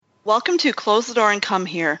Welcome to Close the Door and Come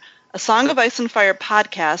Here, a Song of Ice and Fire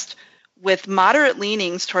podcast with moderate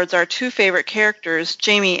leanings towards our two favorite characters,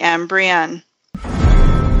 Jaime and Brienne. There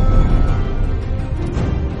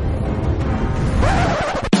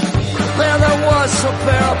was a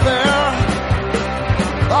bear,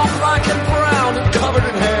 all black and brown and covered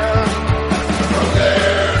in hair. From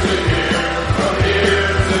there to here, from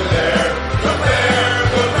here to there, the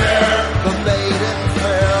bear, the maiden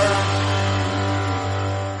fair.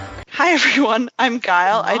 Hi everyone, I'm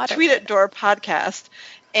Guile. I tweet at Door Podcast,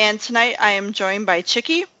 and tonight I am joined by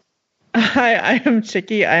Chicky. Hi, I am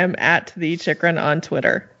Chicky. I am at the Chikrin on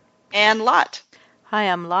Twitter. And Lot. Hi,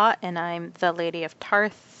 I'm Lot, and I'm the Lady of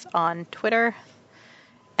Tarth on Twitter.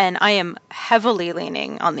 And I am heavily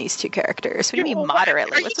leaning on these two characters. What do you mean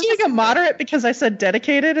moderately? Are you doing a moderate because I said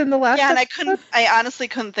dedicated in the last episode? And I honestly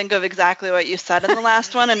couldn't think of exactly what you said in the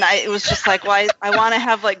last one, and it was just like, well, I want to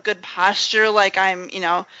have like good posture, like I'm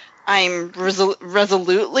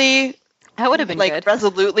resolutely. That would have been like good.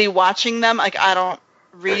 Resolutely watching them, like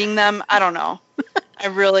reading them. I don't know. I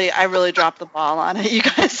really dropped the ball on it, you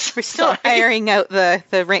guys. We're still ironing out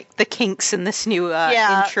the kinks in this new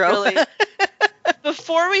intro. Really.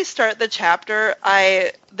 Before we start the chapter,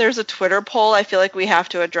 there's a Twitter poll I feel like we have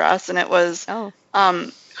to address, and it was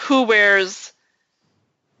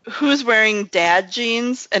who's wearing dad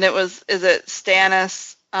jeans, and it was, is it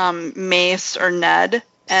Stannis, Mace, or Ned?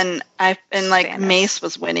 And Stannis. Mace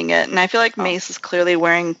was winning it, and I feel like Mace is clearly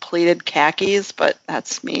wearing pleated khakis, but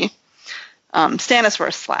that's me. Stannis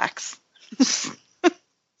wears slacks.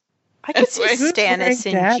 I could see Stannis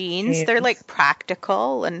in jeans. They're like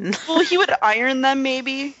practical and. Well, he would iron them,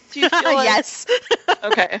 maybe. Do you feel like? Yes.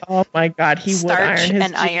 Okay. Oh my God, he would iron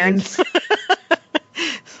his jeans.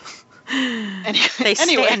 They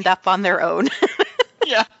stand up on their own.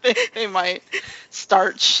 Yeah, they might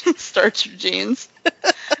starch jeans.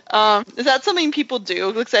 Is that something people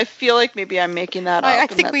do? Because I feel like maybe I'm making that up. I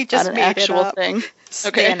think we just made it up. Thing.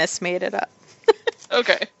 Okay. Stannis made it up.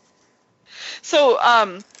 Okay. So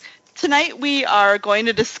tonight we are going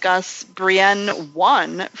to discuss Brienne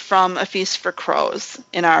 1 from A Feast for Crows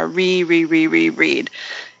in our read.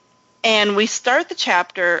 And we start the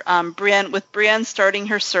chapter Brienne starting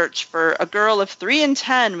her search for a girl of 3 and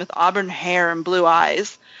 10 with auburn hair and blue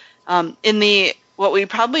eyes in what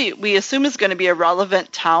we assume is going to be a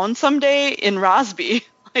relevant town someday in Rosby.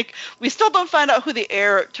 Like, we still don't find out who the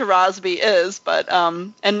heir to Rosby is, but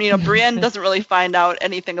Brienne doesn't really find out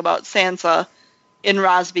anything about Sansa in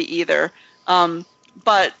Rosby either.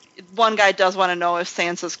 But one guy does want to know if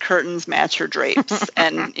Sansa's curtains match her drapes,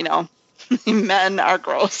 and men are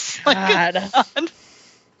gross. God.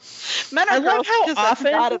 Men are gross because often, that's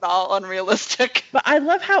not at all unrealistic. But I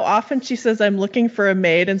love how often she says, I'm looking for a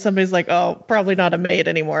maid, and somebody's like, oh, probably not a maid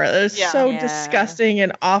anymore. It's so disgusting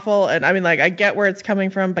and awful, and I mean, like, I get where it's coming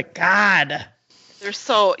from, but God. They're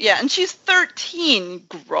so, and she's 13,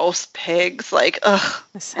 gross pigs, like, ugh.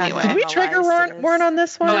 Anyway. Did we trigger warn on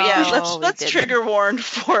this one? Oh, yeah, let's trigger warn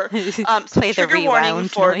for, play the trigger warning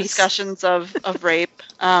for noise. discussions of rape.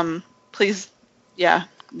 Please,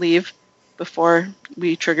 leave before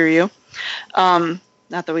we trigger you. Not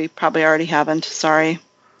that we probably already haven't. Sorry.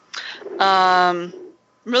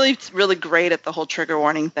 Really, really great at the whole trigger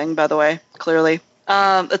warning thing, by the way, clearly.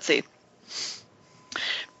 Let's see.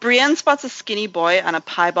 Brienne spots a skinny boy on a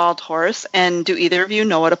piebald horse, and do either of you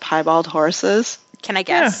know what a piebald horse is? Can I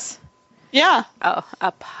guess? Yeah. Oh,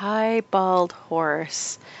 a piebald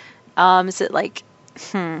horse. Is it like,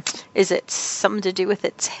 is it something to do with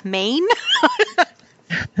its mane?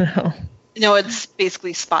 No. No, it's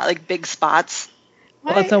basically big spots.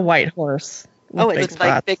 Well, it's a white horse. It's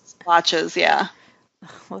like big splotches, yeah.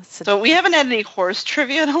 So we haven't had any horse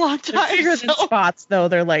trivia in a long time. They're bigger than spots, though.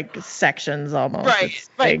 They're like sections almost. Right.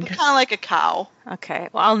 Kind of like a cow. Okay.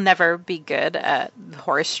 Well, I'll never be good at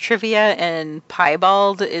horse trivia, and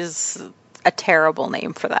piebald is a terrible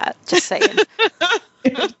name for that. Just saying.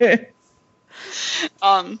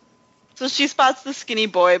 So she spots the skinny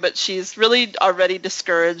boy, but she's really already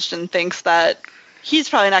discouraged and thinks that he's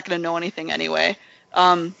probably not going to know anything anyway.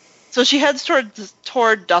 So she heads toward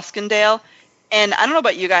Duskendale. And I don't know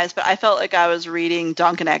about you guys, but I felt like I was reading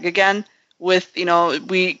Dunk and Egg again with,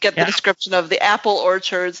 we get the description of the apple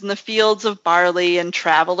orchards and the fields of barley and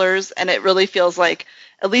travelers. And it really feels like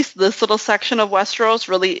at least this little section of Westeros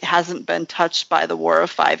really hasn't been touched by the War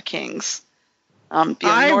of Five Kings.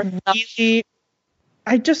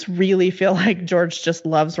 I just really feel like George just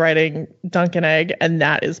loves writing Dunk and Egg, and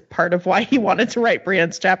that is part of why he wanted to write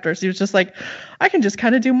Brienne's chapters. He was just like, I can just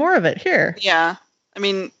kind of do more of it here. Yeah. I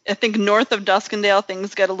mean, I think north of Duskendale,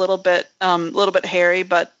 things get a little bit hairy,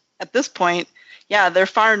 but at this point, yeah, they're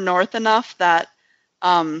far north enough that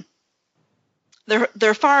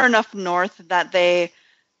they're far enough north that they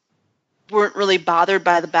weren't really bothered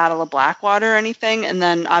by the Battle of Blackwater or anything, and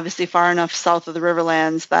then obviously far enough south of the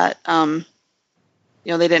Riverlands that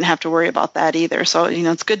they didn't have to worry about that either. So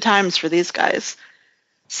it's good times for these guys.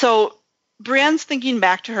 So Brienne's thinking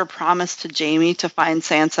back to her promise to Jaime to find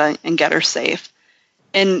Sansa and get her safe,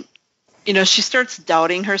 and she starts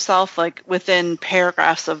doubting herself, like within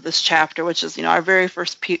paragraphs of this chapter, which is our very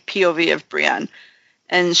first POV of Brienne,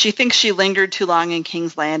 and she thinks she lingered too long in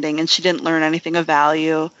King's Landing and she didn't learn anything of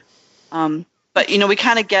value. But we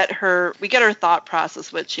kind of get her thought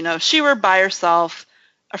process, which if she were by herself,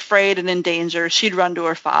 afraid and in danger, she'd run to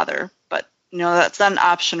her father. But that's not an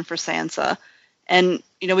option for Sansa. And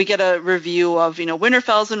we get a review of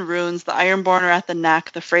Winterfell's in ruins, the Ironborn are at the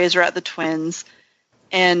Neck, the Freys are at the Twins,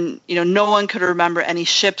 and no one could remember any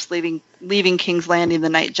ships leaving King's Landing the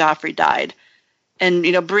night Joffrey died.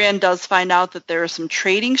 And Brienne does find out that there are some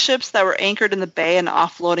trading ships that were anchored in the bay and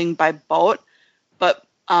offloading by boat, but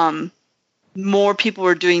more people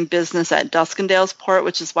were doing business at Duskendale's port,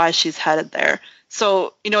 which is why she's headed there.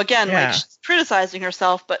 So, again, like she's criticizing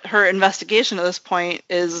herself, but her investigation at this point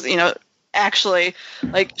is, actually,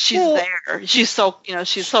 like, she's there. She's so,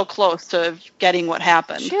 she's so close to getting what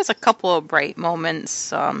happened. She has a couple of bright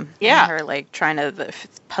moments in her, like, trying to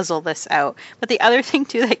puzzle this out. But the other thing,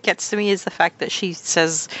 too, that gets to me is the fact that she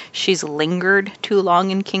says she's lingered too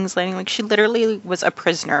long in King's Landing. Like, she literally was a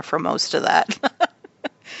prisoner for most of that.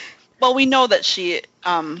 Well, we know that she,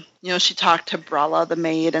 she talked to Brella, the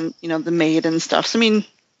maid, and, the maid and stuff. So, I mean...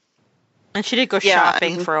 And she did go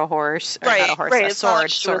shopping for a horse. Or not a horse, a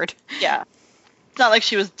sword. Yeah. It's not like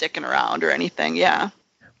she was dicking around or anything, yeah.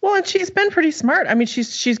 Well, and she's been pretty smart. I mean,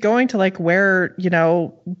 she's going to, like, where,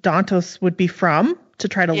 Dantos would be from to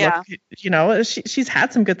try to look, she's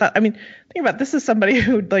had some good thought. I mean, think about it, this is somebody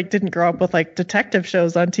who, like, didn't grow up with, like, detective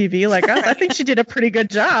shows on TV like us. I think she did a pretty good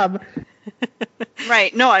job.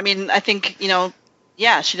 Right. No, I mean, I think,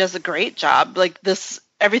 she does a great job. Like,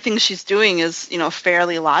 everything she's doing is,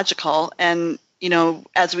 fairly logical. And,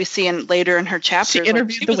 as we see later in her chapters. She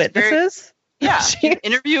interviewed the witnesses? She's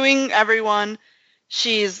interviewing everyone.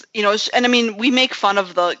 She's, and I mean, we make fun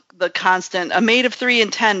of the constant, a maid of 3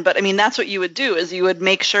 and 10, but I mean, that's what you would do, is you would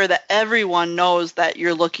make sure that everyone knows that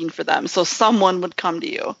you're looking for them. So someone would come to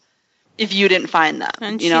you if you didn't find them.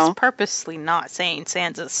 And she's purposely not saying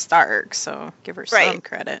Sansa Stark, so give her some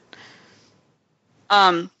credit.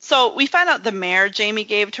 So we find out the mare Jaime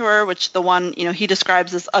gave to her, which the one, he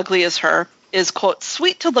describes as ugly as her, is, quote,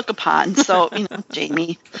 sweet to look upon. So,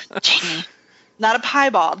 Jaime, not a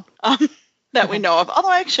piebald that we know of.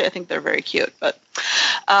 Although, actually, I think they're very cute. But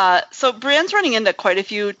so Brienne's running into quite a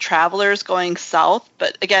few travelers going south.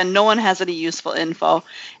 But, again, no one has any useful info.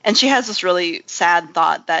 And she has this really sad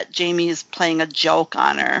thought that Jaime's playing a joke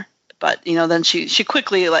on her. But, then she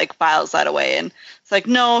quickly, like, files that away. And it's like,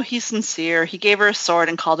 no, he's sincere. He gave her a sword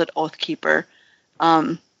and called it Oathkeeper.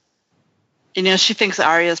 She thinks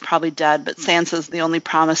Arya's probably dead, but Sansa's the only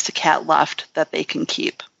promise to Cat left that they can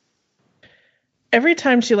keep. Every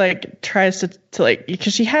time she, like, tries to like,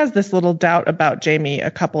 because she has this little doubt about Jaime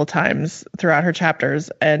a couple of times throughout her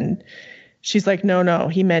chapters, and she's like, no,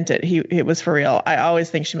 he meant it. It was for real. I always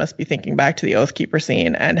think she must be thinking back to the Oathkeeper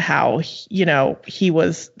scene and how, he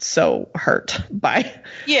was so hurt by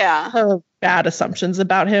her bad assumptions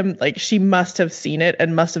about him. Like, she must have seen it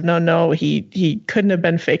and must have known, no, he couldn't have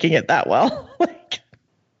been faking it that well.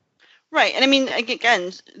 Right. And I mean,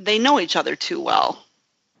 again, they know each other too well.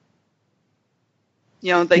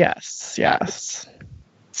 Yes.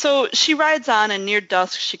 So she rides on, and near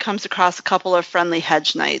dusk, she comes across a couple of friendly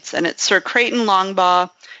hedge knights, and it's Sir Creighton Longbaugh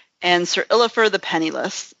and Sir Illifur the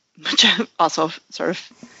Penniless, which I also sort of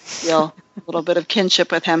feel a little bit of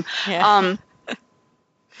kinship with him. Yeah.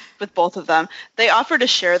 With both of them. They offer to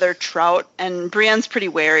share their trout, and Brienne's pretty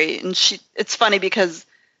wary, and it's funny because,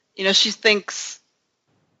 she thinks,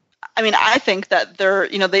 I mean, I think that they're,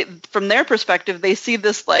 they, from their perspective, they see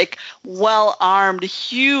this, like, well-armed,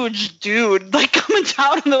 huge dude, like, coming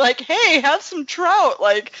down, and they're like, hey, have some trout,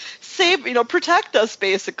 like, save, protect us,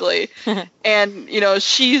 basically. And,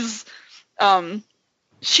 she's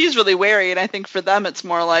really wary, and I think for them it's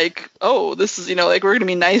more like, oh, this is, like, we're going to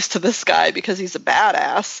be nice to this guy because he's a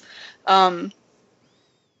badass.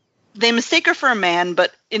 They mistake her for a man,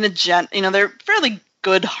 but in a they're fairly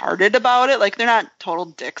good-hearted about it. Like, they're not total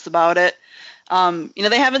dicks about it.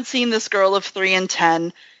 They haven't seen this girl of 3 and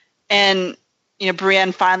 10, and,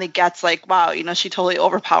 Brienne finally gets, like, wow, she totally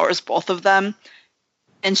overpowers both of them.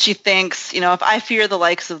 And she thinks, if I fear the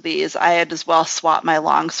likes of these, I had as well swap my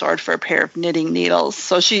longsword for a pair of knitting needles.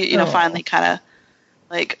 So she, finally kind of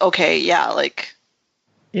like, okay, yeah, like,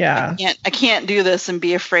 Yeah. I can't do this and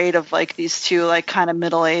be afraid of like these two like kind of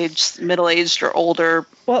middle-aged or older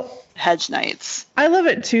hedge knights. I love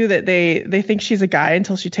it too that they think she's a guy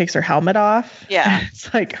until she takes her helmet off. Yeah.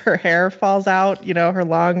 It's like her hair falls out, you know, her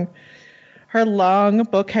long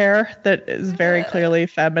book hair that is very clearly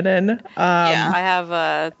feminine. I have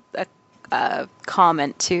a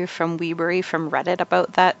comment too from Weebury from Reddit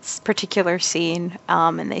about that particular scene,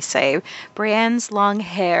 and they say Brienne's long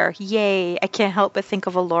hair, yay! I can't help but think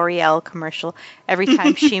of a L'Oreal commercial every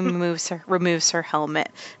time she removes her helmet.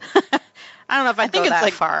 I don't know if I think it's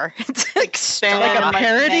that far. It's like a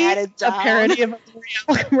parody of a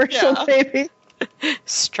L'Oreal commercial, maybe.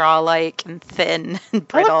 Straw-like and thin and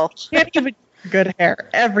brittle. Can't even good hair.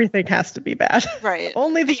 Everything has to be bad. Right.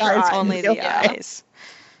 Only the eyes. Only the eyes.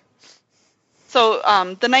 So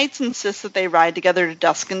the knights insist that they ride together to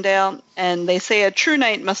Duskendale, and they say a true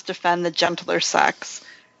knight must defend the gentler sex.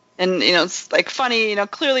 And, you know, it's like funny, you know,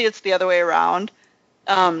 clearly it's the other way around.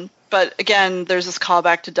 But again, there's this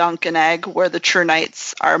callback to Dunk and Egg where the true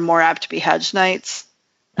knights are more apt to be hedge knights.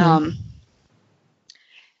 And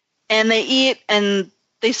they eat, and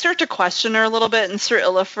they start to question her a little bit, and Sir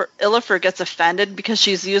Illiffer gets offended because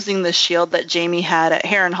she's using the shield that Jaime had at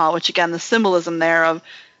Harrenhal, which, again, the symbolism there of,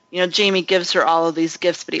 you know, Jaime gives her all of these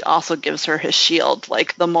gifts, but he also gives her his shield,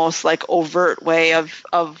 like the most like overt way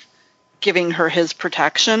of giving her his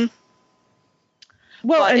protection.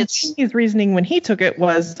 Well, and Jaime's reasoning when he took it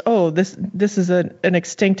was, oh, this is an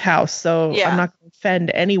extinct house, so I'm not going to offend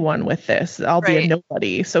anyone with this. I'll be a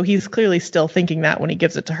nobody. So he's clearly still thinking that when he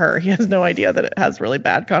gives it to her. He has no idea that it has really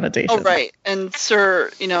bad connotations. Oh, right. And Sir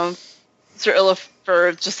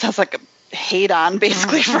Illiffer just has like a hate on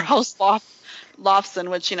basically for House Lofson,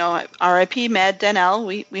 which, you know, R.I.P. Mad Danielle,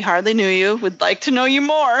 we hardly knew you. Would like to know you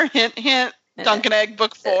more. Hint, hint. Dunk and Egg,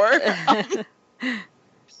 book 4.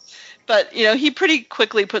 But, you know, he pretty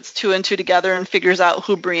quickly puts 2 and 2 together and figures out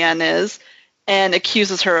who Brienne is and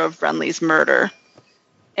accuses her of Renly's murder.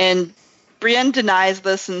 And Brienne denies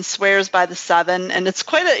this and swears by the 7. And it's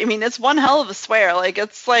it's one hell of a swear. Like,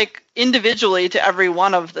 it's like individually to every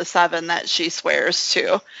one of the 7 that she swears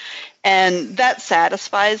to. And that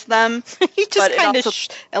satisfies them. He just kind of,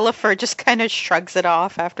 Illiffer just kind of shrugs it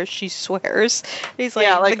off after she swears. He's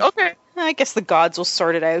like, okay. I guess the gods will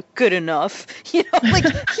sort it out. Good enough. You know, like,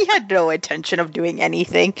 he had no intention of doing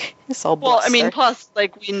anything. It's all bluster. Well, I mean, plus,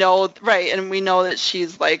 like, we know, right, and we know that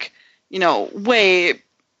she's, like, you know, way,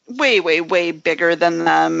 way, way, way bigger than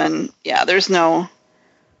them. And, yeah, he's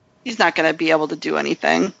not going to be able to do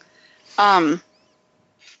anything.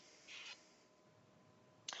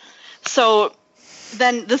 So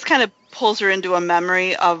then this kind of pulls her into a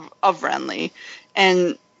memory of Renly.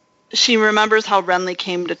 And she remembers how Renly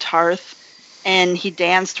came to Tarth and he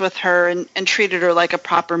danced with her and treated her like a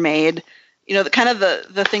proper maid. You know,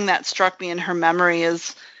 the thing that struck me in her memory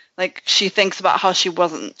is, like, she thinks about how she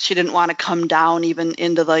didn't want to come down even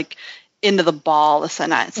into the ball. It's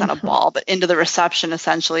not a ball, but into the reception,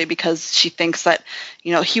 essentially, because she thinks that,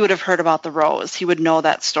 you know, he would have heard about the rose. He would know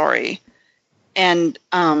that story. And,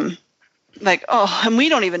 like, oh, and we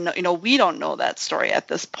don't even know, you know, we don't know that story at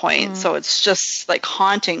this point. So it's just like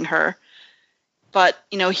haunting her. But,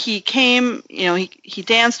 you know, he came, you know, he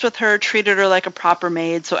danced with her, treated her like a proper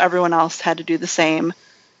maid. So everyone else had to do the same.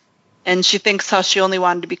 And she thinks how she only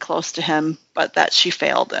wanted to be close to him, but that she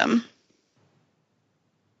failed him.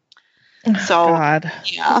 So, God,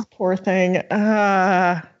 yeah, this poor thing.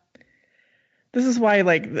 This is why,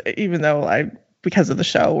 like, even though because of the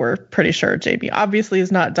show, we're pretty sure Jaime obviously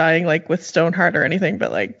is not dying, like, with Stoneheart or anything,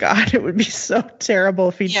 but, like, God, it would be so terrible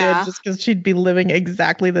if he did, just because she'd be living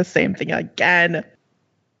exactly the same thing again.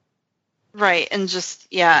 Right, and just,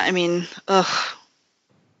 yeah, I mean, ugh.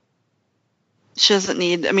 She doesn't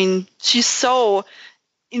need, I mean, she's so,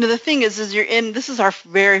 you know, the thing is this is our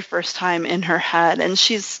very first time in her head, and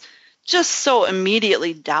she's just so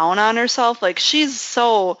immediately down on herself. Like, she's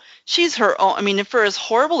her own, I mean, for as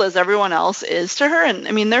horrible as everyone else is to her, and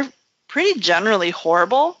I mean, they're pretty generally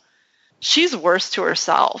horrible, she's worse to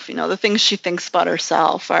herself. You know, the things she thinks about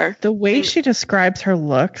herself are... The way she describes her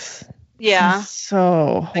looks is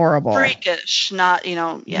so horrible. Like, freakish, not, you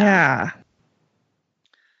know, Yeah.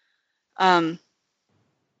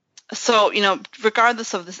 So, you know,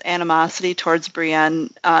 regardless of this animosity towards Brienne,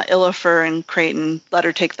 Illiffer and Creighton let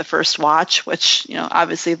her take the first watch, which, you know,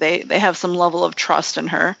 obviously they have some level of trust in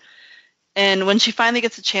her. And when she finally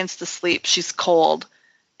gets a chance to sleep, she's cold.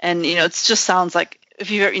 And, you know, it just sounds like,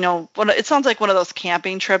 it sounds like one of those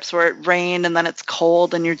camping trips where it rained and then it's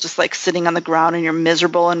cold and you're just, like, sitting on the ground and you're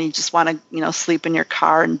miserable and you just want to, you know, sleep in your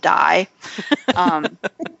car and die.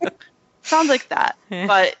 sounds like that.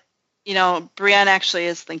 But, you know, Brienne actually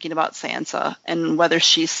is thinking about Sansa and whether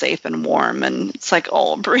she's safe and warm. And it's like,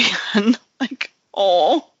 oh, Brienne, like,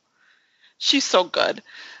 oh, she's so good.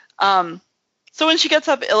 So when she gets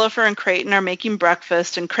up, Illifer and Creighton are making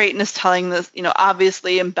breakfast, and Creighton is telling this, you know,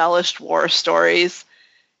 obviously embellished war stories.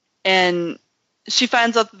 And she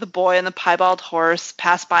finds out that the boy and the piebald horse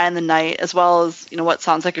pass by in the night, as well as, you know, what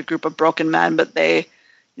sounds like a group of broken men, but they, you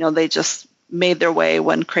know, they just made their way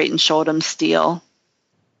when Creighton showed them steel.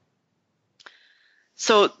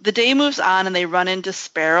 So the day moves on, and they run into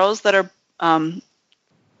sparrows that are,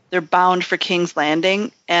 they're bound for King's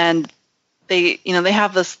Landing, and they, you know, they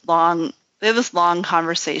have this long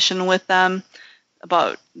conversation with them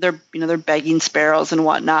about they're begging sparrows and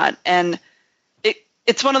whatnot. And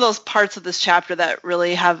it's one of those parts of this chapter that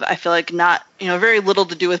really have, I feel like, not, you know, very little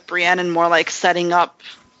to do with Brienne, and more like setting up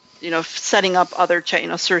other,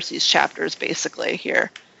 Cersei's chapters basically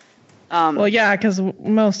here. Well, yeah, because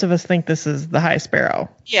most of us think this is the High Sparrow.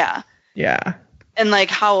 Yeah. Yeah. And like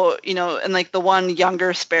how, you know, and like the one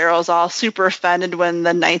younger sparrow's all super offended when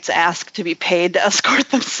the knights ask to be paid to escort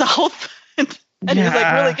them south. And he's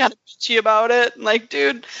like really kind of bitchy about it. And like,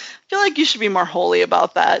 dude, I feel like you should be more holy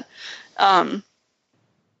about that. But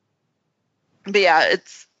yeah,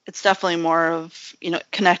 it's definitely more of, you know,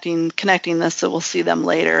 connecting this, so we'll see them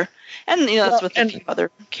later. And, you know, that's with a few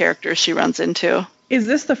other characters she runs into. Is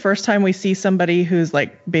this the first time we see somebody who's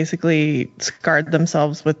like basically scarred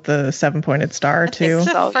themselves with the 7-pointed star too? It's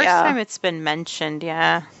the first time it's been mentioned,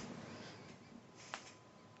 yeah.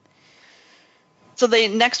 So they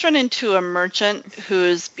next run into a merchant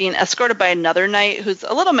who's being escorted by another knight who's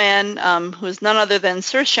a little man, who's none other than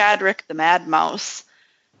Sir Shadrick the Mad Mouse.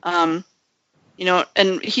 You know,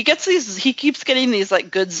 and he keeps getting these like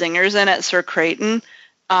good zingers in at Sir Creighton.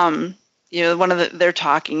 You know, they're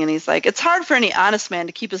talking, and he's like, it's hard for any honest man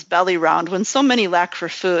to keep his belly round when so many lack for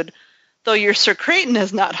food, though your Sir Creighton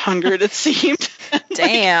has not hungered, it seemed.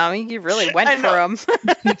 Damn, you really went for him.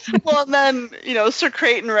 Well, and then, you know, Sir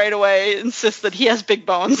Creighton right away insists that he has big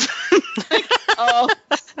bones. Like, oh,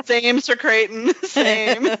 same, Sir Creighton,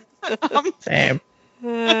 same. Same.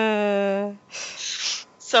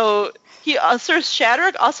 So Sir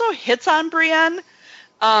Shadrick also hits on Brienne.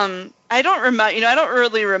 I don't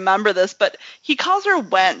really remember this, but he calls her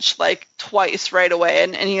wench like twice right away,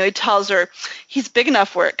 and you know, he tells her he's big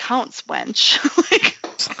enough where it counts, wench. Like,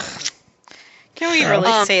 can we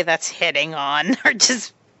really say that's hitting on, or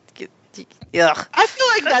just? Ugh. I feel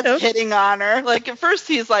like that's hitting on her. Like at first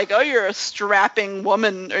he's like, "Oh, you're a strapping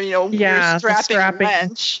woman," or you know, you're a strapping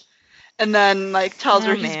wench, and then like tells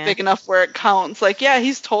her he's big enough where it counts. Like, yeah,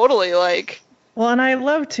 he's totally like. Well, and I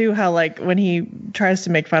love, too, how, like, when he tries to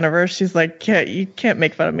make fun of her, she's like, yeah, you can't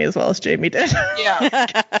make fun of me as well as Jamie did.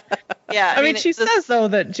 Yeah. Yeah. I mean, she says, though,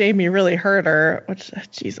 that Jamie really hurt her, which,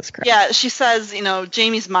 Jesus Christ. Yeah, she says, you know,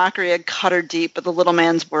 Jamie's mockery had cut her deep, but the little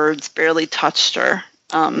man's words barely touched her.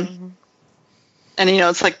 And, you know,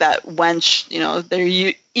 it's like that wench, you know,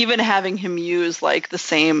 they're even having him use, like, the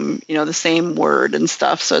same word and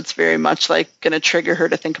stuff, so it's very much, like, going to trigger her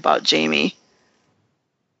to think about Jamie.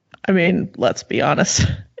 I mean, let's be honest.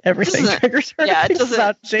 Everything triggers her. Yeah, it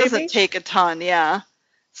doesn't take a ton, yeah.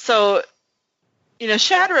 So, you know,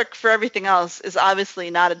 Shadrick, for everything else, is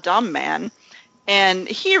obviously not a dumb man. And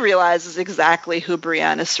he realizes exactly who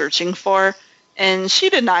Brienne is searching for. And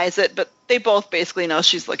she denies it, but they both basically know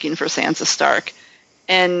she's looking for Sansa Stark.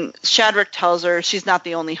 And Shadrick tells her she's not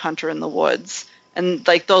the only hunter in the woods. And,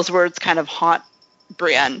 like, those words kind of haunt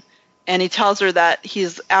Brienne. And he tells her that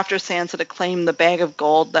he's after Sansa to claim the bag of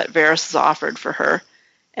gold that Varys has offered for her.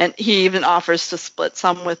 And he even offers to split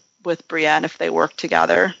some with Brienne if they work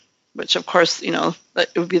together, which, of course, you know,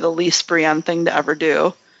 it would be the least Brienne thing to ever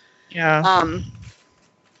do. Yeah.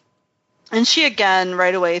 And she, again,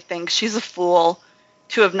 right away thinks she's a fool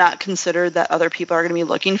to have not considered that other people are going to be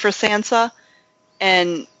looking for Sansa.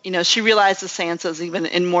 And, you know, she realizes Sansa's even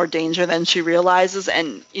in more danger than she realizes.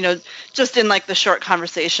 And, you know, just in, like, the short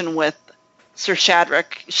conversation with Sir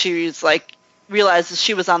Shadrick, she's, like, realizes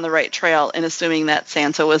she was on the right trail in assuming that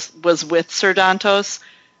Sansa was with Sir Dantos.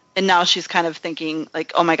 And now she's kind of thinking,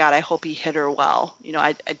 like, oh, my God, I hope he hit her well. You know,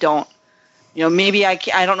 I don't, you know, maybe I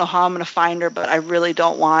don't know how I'm going to find her, but I really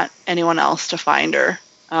don't want anyone else to find her.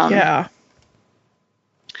 Yeah.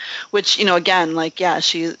 Which, you know, again, like, yeah,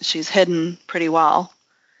 she's hidden pretty well.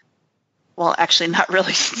 Well, actually, not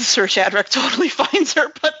really. Sir Shadrick totally finds her,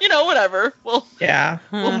 but, you know, whatever. We'll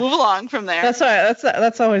move along from there.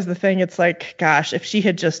 That's always the thing. It's like, gosh, if she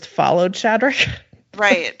had just followed Shadrick,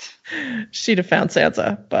 right, she'd have found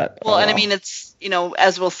Sansa. But and I mean, it's, you know,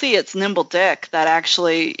 as we'll see, it's Nimble Dick that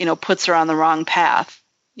actually, you know, puts her on the wrong path.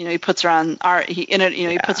 he puts her on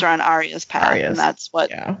puts her on Arya's path, and that's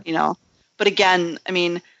what But again, I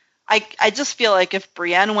mean, I just feel like if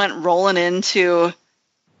Brienne went rolling into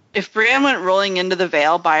the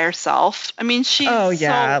Vale by herself, I mean, she's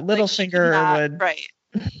Littlefinger would right.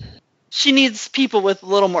 She needs people with a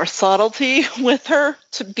little more subtlety with her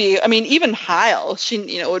to be. I mean, even Hyle,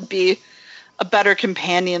 she would be a better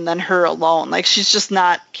companion than her alone. Like, she's just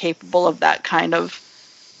not capable of that kind of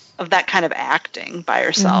acting by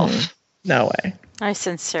herself. Mm-hmm. No way. I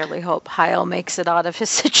sincerely hope Hyle makes it out of his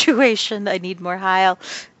situation. I need more Hyle.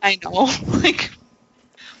 I know. Like,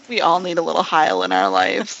 we all need a little Hyle in our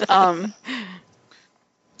lives.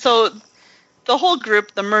 So the whole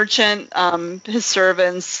group, the merchant, his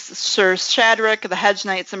servants, Sir Shadrick, the hedge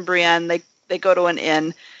knights, and Brienne, they go to an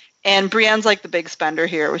inn. And Brienne's like the big spender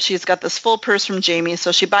here, where she's got this full purse from Jaime,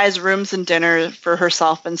 so she buys rooms and dinner for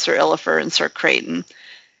herself and Sir Illifer and Sir Creighton.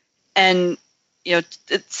 And,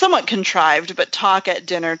 it's somewhat contrived, but talk at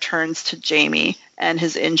dinner turns to Jaime and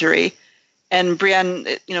his injury. And Brienne,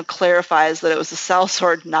 clarifies that it was a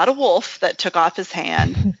sellsword, not a wolf, that took off his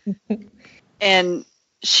hand. And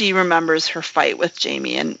she remembers her fight with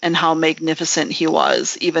Jaime and how magnificent he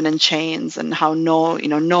was, even in chains, and how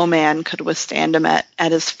no man could withstand him at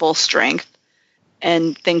his full strength.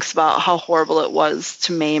 And thinks about how horrible it was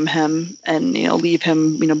to maim him and, leave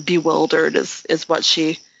him, bewildered is what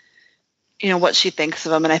she thinks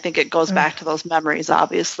of him. And I think it goes back to those memories,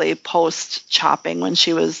 obviously, post chopping, when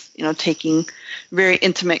she was, taking very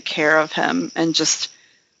intimate care of him. And just,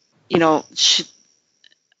 in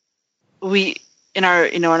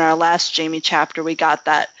our last Jaime chapter, we got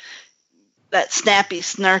that snappy,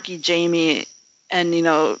 snarky Jaime,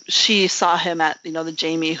 and, she saw him at, the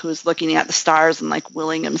Jaime who's looking at the stars and, like,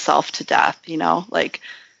 willing himself to death, like,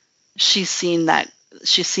 she's seen that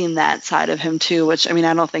side of him too, which, I mean,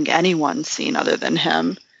 I don't think anyone's seen other than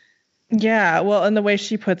him. Yeah, well, and the way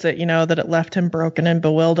she puts it, that it left him broken and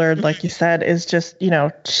bewildered, like you said, is just,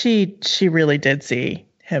 she really did see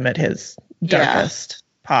him at his darkest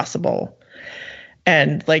possible.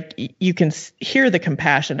 And, like, you can hear the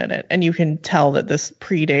compassion in it, and you can tell that this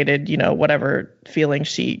predated, whatever feeling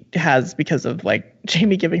she has because of, like,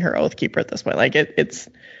 Jaime giving her Oathkeeper at this point. Like, it's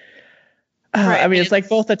right. I mean, it's like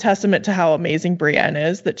both a testament to how amazing Brienne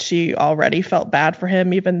is, that she already felt bad for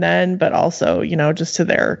him even then, but also, just to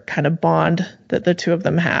their kind of bond that the two of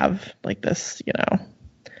them have, like this,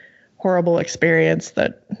 horrible experience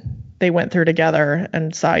that they went through together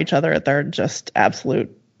and saw each other at their just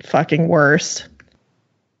absolute fucking worst.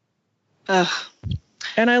 Ugh.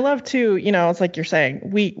 And I love too, it's like you're saying,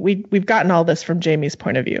 we've gotten all this from Jaime's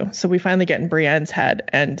point of view. So we finally get in Brienne's head.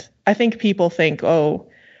 And I think people think, oh,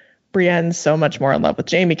 Brienne's so much more in love with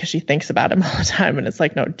Jaime because she thinks about him all the time. And it's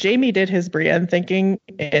like, no, Jaime did his Brienne thinking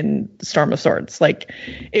in Storm of Swords. Like,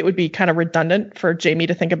 it would be kind of redundant for Jaime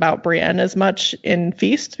to think about Brienne as much in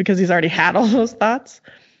Feast because he's already had all those thoughts.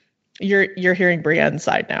 You're hearing Brienne's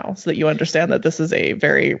side now, so that you understand that this is a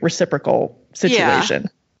very reciprocal situation.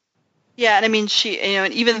 Yeah, and I mean, she,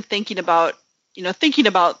 and even thinking about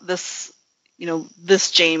this,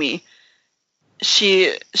 this Jaime,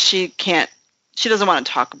 she doesn't want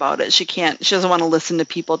to talk about it. She doesn't want to listen to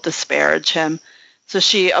people disparage him. So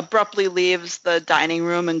she abruptly leaves the dining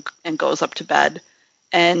room and goes up to bed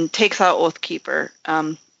and takes out Oathkeeper,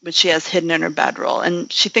 which she has hidden in her bedroll.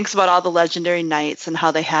 And she thinks about all the legendary knights and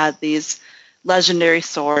how they had these legendary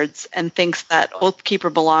swords, and thinks that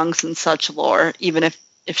Oathkeeper belongs in such lore, even if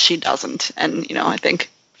she doesn't. And, I think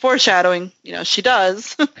foreshadowing, she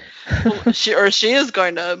does. she is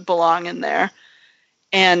going to belong in there.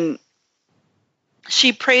 And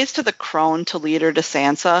she prays to the crone to lead her to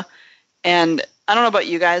Sansa. And I don't know about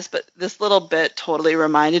you guys, but this little bit totally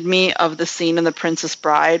reminded me of the scene in The Princess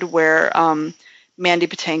Bride where Mandy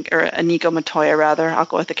Patinkin, or Inigo Montoya rather, I'll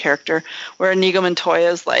go with the character, where Inigo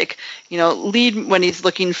Montoya is like, lead when he's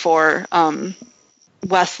looking for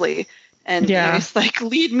Wesley. And he's like,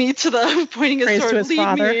 lead me to the, pointing his sword, to his lead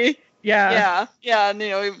father. me. Yeah. And, he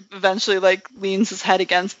eventually, like, leans his head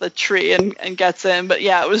against the tree and gets in. But,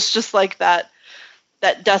 yeah, it was just like that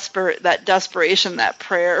desperation, that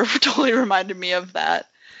prayer totally reminded me of that.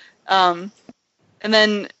 And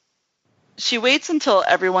then she waits until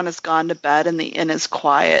everyone has gone to bed and the inn is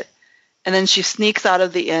quiet. And then she sneaks out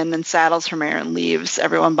of the inn and saddles her mare and leaves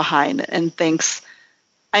everyone behind and thinks,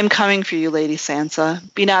 I'm coming for you, Lady Sansa.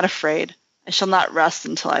 Be not afraid. I shall not rest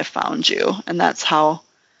until I found you. And that's how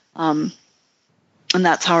her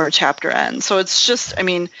chapter ends. So it's just, I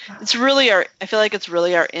mean, it's really I feel like it's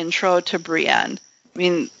really our intro to Brienne. I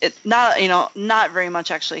mean, not very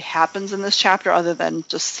much actually happens in this chapter other than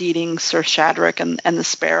just seating Sir Shadrick and the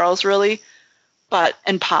Sparrows, really.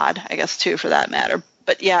 and Pod, I guess, too, for that matter.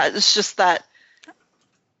 But yeah, it's just that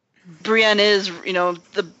Brienne is,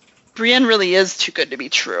 Brienne really is too good to be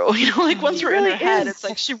true. Like once we're really in her head, is. it's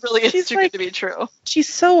like she really is too good to be true. She's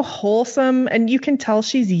so wholesome, and you can tell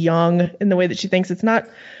she's young in the way that she thinks. It's not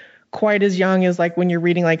quite as young as like when you're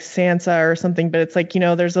reading like Sansa or something, but it's like,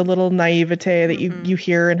 there's a little naivete that you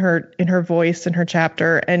hear in her voice in her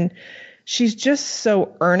chapter, and she's just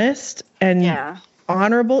so earnest and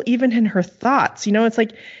honorable even in her thoughts. It's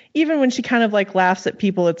like even when she kind of like laughs at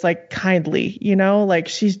people, it's like kindly, like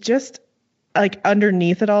she's just like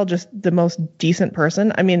underneath it all just the most decent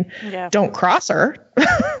person. I mean, don't cross her.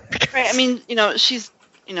 Right. I mean, she's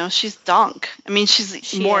Dunk. I mean,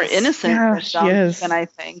 she's more innocent than Dunk than I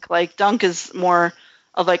think. Like Dunk is more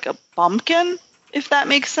of like a bumpkin, if that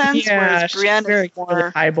makes sense. Whereas Brienne is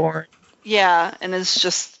more highborn. Yeah, and is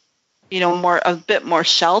just a bit more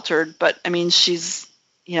sheltered. But I mean, she's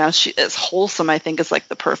she is wholesome. I think is like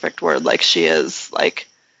the perfect word. Like she is like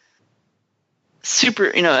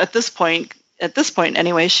super. At this point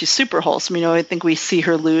anyway, she's super wholesome. I think we see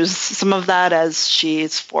her lose some of that as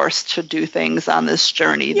she's forced to do things on this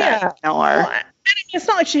journey that are. Well, it's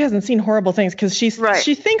not like she hasn't seen horrible things, because she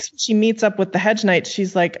thinks when she meets up with the Hedge Knights,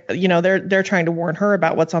 she's like, they're trying to warn her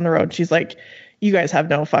about what's on the road. She's like, you guys have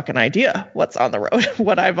no fucking idea what's on the road,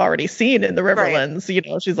 what I've already seen in the Riverlands.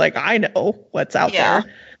 Right. She's like, I know what's out there.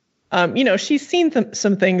 She's seen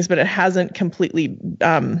some things, but it hasn't completely,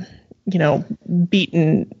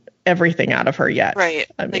 beaten everything out of her yet. Right.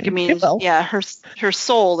 Her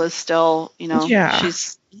soul is still,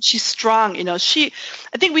 she's strong. I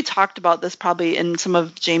think we talked about this probably in some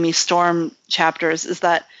of Jaime Storm chapters, is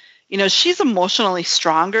that, she's emotionally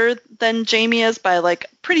stronger than Jaime is by like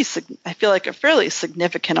I feel like a fairly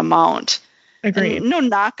significant amount. Agreed. And no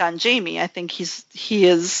knock on Jaime. I think he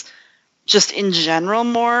is just in general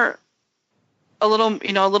a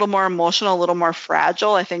little more emotional, a little more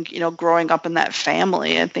fragile. I think, growing up in that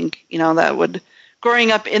family, I think,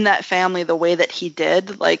 growing up in that family the way that he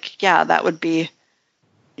did, like, that would be,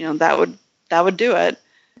 that would do it.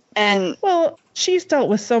 And well, she's dealt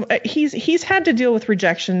with he's had to deal with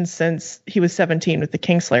rejection since he was 17 with the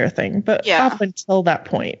Kingslayer thing. But up until that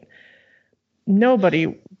point,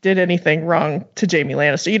 nobody did anything wrong to Jaime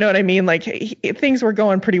Lannister. You know what I mean? Like things were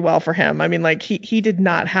going pretty well for him. I mean, like he did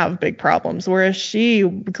not have big problems, whereas she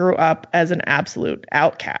grew up as an absolute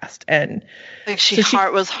outcast, and like she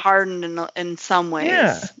was hardened in some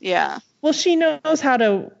ways. Yeah. Well, she knows how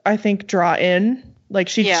to, I think, draw in. Like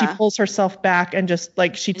she pulls herself back and just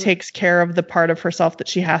like she takes care of the part of herself that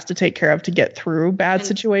she has to take care of to get through bad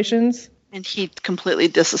situations. And he completely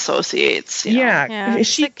disassociates.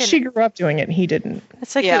 She grew up doing it and he didn't.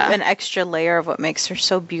 It's like an extra layer of what makes her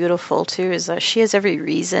so beautiful too, is that she has every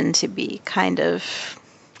reason to be kind of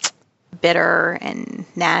bitter and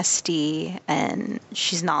nasty, and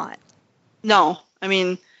she's not. No, I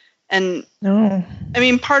mean,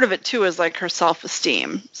 part of it too is like her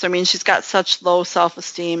self-esteem. So I mean, she's got such low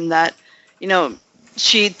self-esteem that,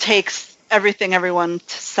 she takes everything everyone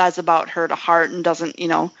says about her to heart and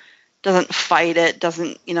doesn't fight it,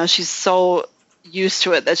 she's so used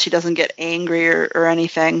to it that she doesn't get angry or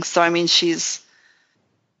anything. So, I mean, she's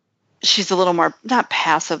a little more, not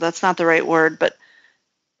passive, that's not the right word, but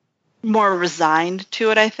more resigned to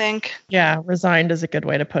it, I think. Yeah, resigned is a good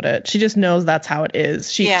way to put it. She just knows that's how it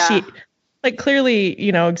is. She like clearly,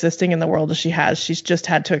 existing in the world as she has, she's just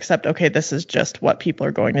had to accept, okay, this is just what people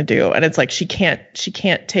are going to do. And it's like she can't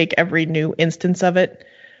take every new instance of it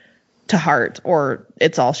to heart, or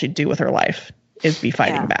it's all she'd do with her life is be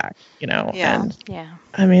fighting back, And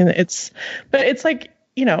I mean, it's like,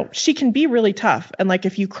 she can be really tough, and like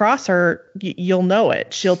if you cross her, you'll know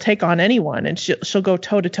it. She'll take on anyone, and she'll go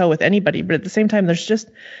toe to toe with anybody. But at the same time, there's just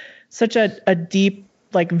such a deep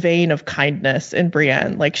like vein of kindness in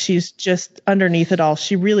Brienne. Like she's just underneath it all,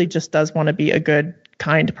 she really just does want to be a good,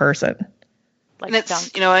 kind person. Like, and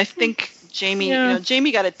it's I think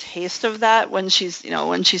Jaime got a taste of that when she's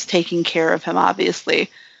taking care of him, obviously.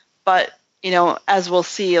 But, as we'll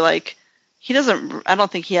see, like, I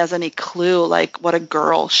don't think he has any clue, like, what a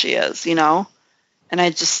girl she is, And I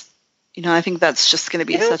just, I think that's just going to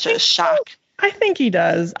be such a shock. I think he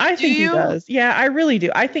does. He does. Yeah, I really do.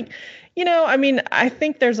 I think, I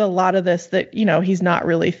think there's a lot of this that, he's not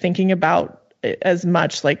really thinking about as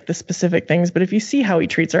much, like the specific things, but if you see how he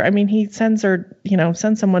treats her, I mean, he sends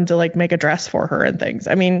someone to like make a dress for her and things.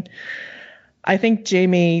 I mean, I think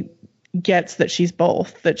Jaime gets that she's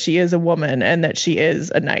both, that she is a woman and that she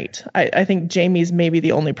is a knight. I think Jaime's maybe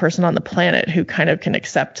the only person on the planet who kind of can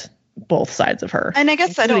accept both sides of her. And I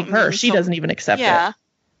guess I don't her. She doesn't even accept it.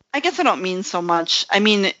 I guess I don't mean so much. I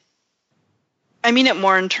mean, I mean it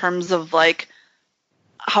more in terms of like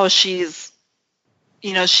how she's,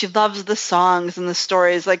 you know, she loves the songs and the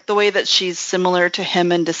stories, like the way that she's similar to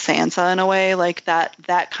him and to Sansa in a way, like that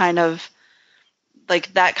kind of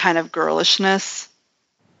girlishness,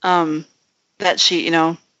 that she, you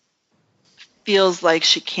know, feels like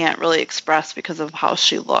she can't really express because of how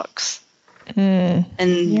she looks.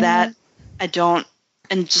 And that I don't,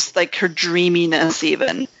 and just like her dreaminess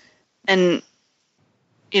even. And,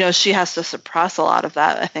 you know, she has to suppress a lot of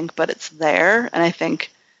that, I think, but it's there. And I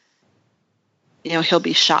think, you know, he'll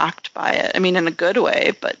be shocked by it. I mean, in a good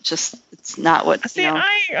way, but just, it's not what, See, you know.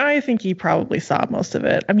 I think he probably saw most of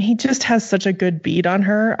it. I mean, he just has such a good beat on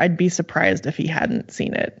her. I'd be surprised if he hadn't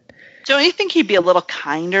seen it. Don't you think he'd be a little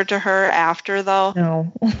kinder to her after, though?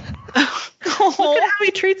 No. Look at how he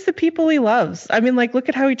treats the people he loves. I mean, like, look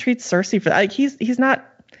at how he treats Cersei. For like, he's not.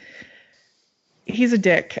 He's a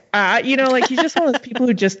dick. You know, like, he's just one of those people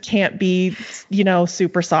who just can't be, you know,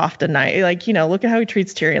 super soft and nice. Like, you know, look at how he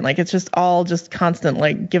treats Tyrion. Like, it's just all just constant,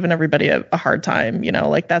 like, giving everybody a hard time. You know,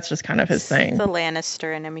 like, that's just kind of his thing. The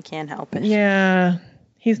Lannister in him, he can't help it. Yeah.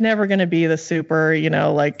 He's never going to be the super, you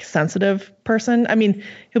know, like, sensitive person. I mean,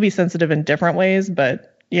 he'll be sensitive in different ways,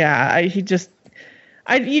 but yeah, you just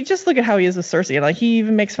look at how he is with Cersei. Like, he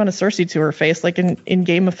even makes fun of Cersei to her face, like in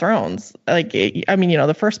Game of Thrones. Like, I mean, you know,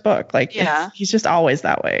 the first book, like, yeah, he's just always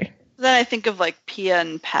that way. Then I think of like Pia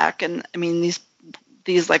and Peck, and I mean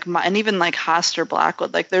these like, and even like Hoster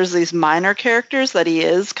Blackwood. Like, there's these minor characters that he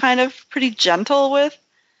is kind of pretty gentle with,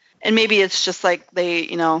 and maybe it's just like they,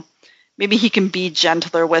 you know. Maybe he can be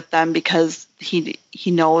gentler with them because he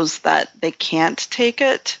knows that they can't take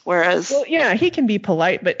it. Whereas, well, yeah, he can be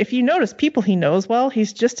polite, but if you notice people he knows well,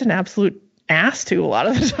 he's just an absolute ass to a lot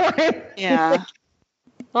of the time. Yeah.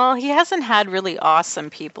 Well, he hasn't had really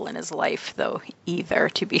awesome people in his life, though, either.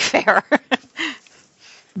 To be fair.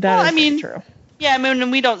 I mean, true. Yeah, I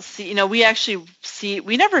mean, we don't see. You know, we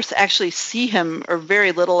never actually see him, or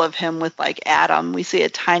very little of him, with like Adam. We see a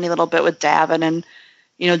tiny little bit with Davin, and.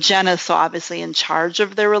 You know, Jen is so obviously in charge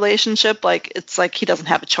of their relationship. Like, it's like he doesn't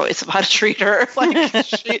have a choice of how to treat her. Like,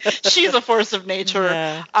 she's a force of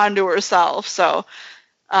nature onto herself. So,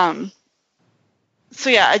 yeah,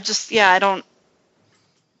 I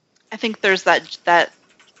think there's that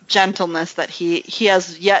gentleness that he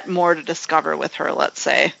has yet more to discover with her. Let's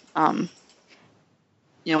say, you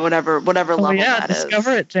know, whatever level that is.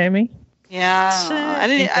 Discover it, Jamie.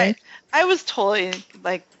 Yeah, I was totally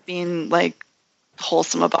like being like.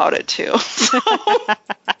 Wholesome about it too. So,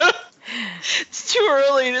 it's too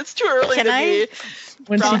early. It's too early to be.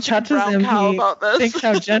 When she touches him, he thinks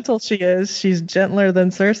how gentle she is. She's gentler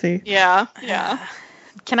than Cersei. Yeah.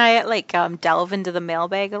 Can I like delve into the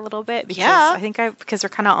mailbag a little bit? Because because we're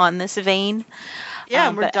kind of on this vein.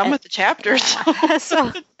 Yeah, we're done with the chapters.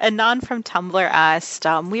 So Anon from Tumblr asked,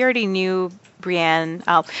 we already knew Brienne.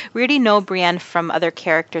 We already know Brienne from other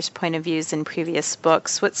characters' point of views in previous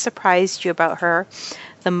books. What surprised you about her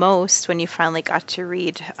the most when you finally got to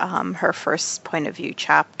read her first point of view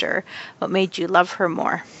chapter? What made you love her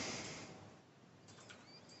more?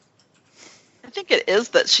 I think it is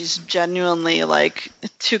that she's genuinely like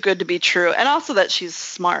too good to be true, and also that she's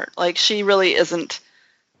smart. Like, she really isn't.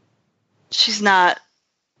 She's not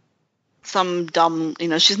some dumb, you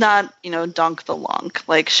know, she's not, you know, Dunk the Lunk.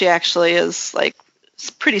 Like, she actually is, like,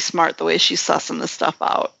 pretty smart the way she's sussing this stuff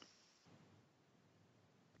out.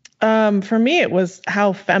 For me, it was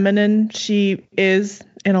how feminine she is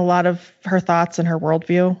in a lot of her thoughts and her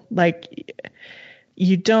worldview. Like,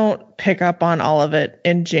 you don't pick up on all of it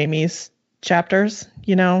in Jaime's chapters,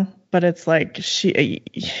 you know, but it's like she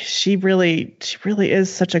really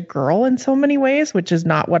is such a girl in so many ways, which is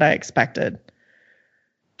not what I expected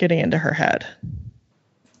getting into her head.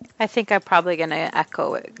 I think I'm probably going to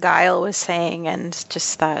echo what Guile was saying, and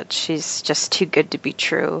just that she's just too good to be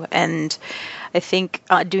true. And I think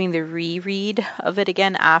doing the reread of it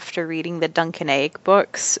again after reading the Dunk and Egg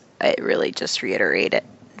books, it really just reiterated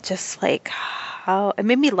just like how it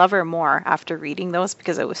made me love her more after reading those,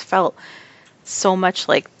 because it was felt so much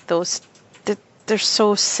like those. They're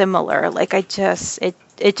so similar. Like, it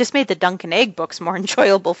just made the Dunk and Egg books more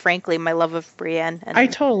enjoyable, frankly, my love of Brienne. And I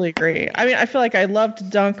totally agree. I mean, I feel like I loved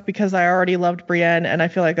Dunk because I already loved Brienne, and I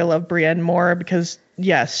feel like I love Brienne more because,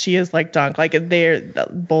 yes, she is like Dunk. Like,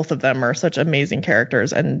 both of them are such amazing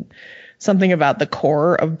characters, and something about the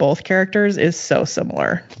core of both characters is so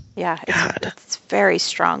similar. Yeah, it's very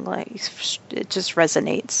strong. Like, it just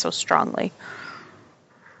resonates so strongly.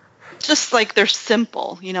 Just like they're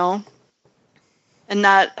simple, you know? And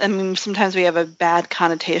not, I mean, sometimes we have a bad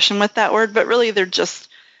connotation with that word, but really they're just,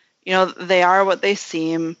 you know, they are what they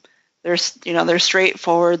seem. they're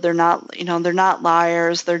straightforward. They're not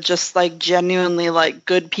liars. They're just like genuinely like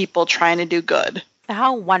good people trying to do good.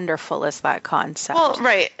 How wonderful is that concept? Well,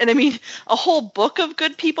 right. And I mean, a whole book of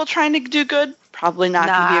good people trying to do good, probably not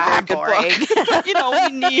going to be a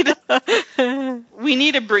very good book. We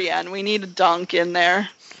need a Brienne. We need a Dunk in there.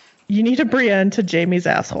 You need a Brienne to Jaime's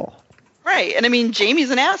asshole. Right. And I mean, Jaime's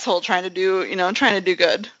an asshole trying to do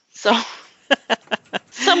good. So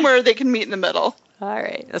somewhere they can meet in the middle. All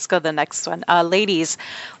right, let's go to the next one. Ladies,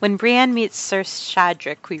 when Brienne meets Sir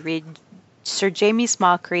Shadrick, we read, Sir Jaime's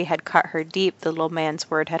mockery had cut her deep. The little man's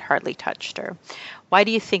word had hardly touched her. Why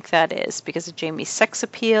do you think that is? Because of Jaime's sex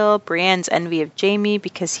appeal, Brienne's envy of Jaime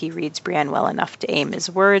because he reads Brienne well enough to aim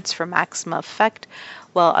his words for maximum effect,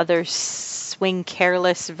 while others swing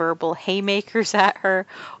careless verbal haymakers at her?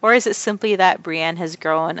 Or is it simply that Brienne has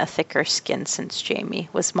grown a thicker skin since Jaime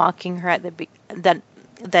was mocking her at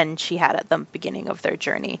than she had at the beginning of their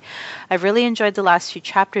journey? I've really enjoyed the last few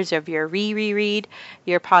chapters of your reread.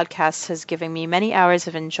 Your podcast has given me many hours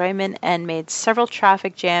of enjoyment and made several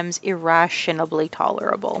traffic jams irrationally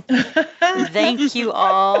tolerable. Thank you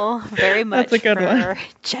all very much for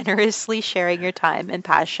generously sharing your time and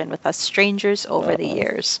passion with us strangers over the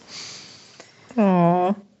years.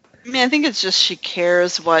 Aww. I mean, I think it's just she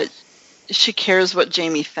cares what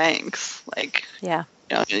Jaime thinks. Like, yeah,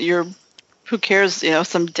 who cares,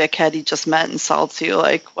 some dickhead he just met insults you,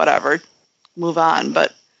 like, whatever, move on.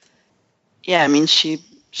 But, yeah, I mean, she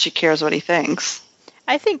cares what he thinks.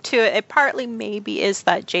 I think, too, it partly maybe is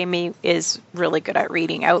that Jaime is really good at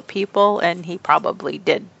reading out people, and he probably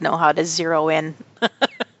did know how to zero in.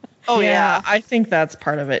 Oh, yeah, I think that's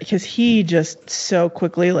part of it, because he just so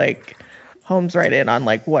quickly, like, homes right in on,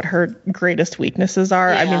 like, what her greatest weaknesses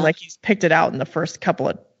are. Yeah. I mean, like, he's picked it out in the first couple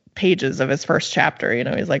of pages of his first chapter.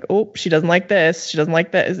 He's like, oh, she doesn't like this, she doesn't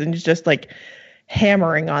like this, and he's just like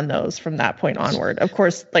hammering on those from that point onward. Of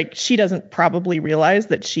course, like, she doesn't probably realize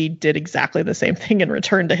that she did exactly the same thing in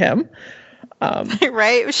return to him.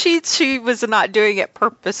 Right? She was not doing it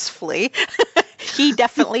purposefully. He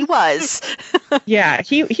definitely was. Yeah,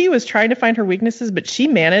 he was trying to find her weaknesses, but she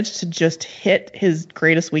managed to just hit his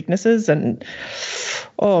greatest weaknesses, and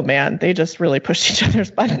oh man, they just really pushed each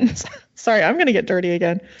other's buttons. Sorry, I'm going to get dirty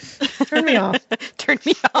again. Turn me off. Turn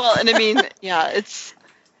me off. Well, and I mean, yeah,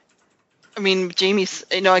 Jaime's,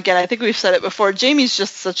 again, I think we've said it before, Jaime's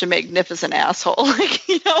just such a magnificent asshole. Like,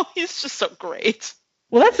 he's just so great.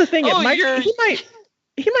 Well, that's the thing.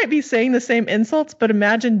 He might be saying the same insults, but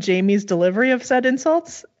imagine Jaime's delivery of said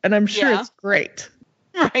insults, and I'm sure it's great.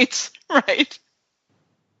 Right.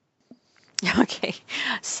 Okay,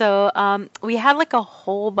 so we had like a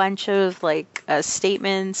whole bunch of like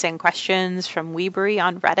statements and questions from Weebury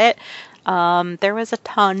on Reddit. There was a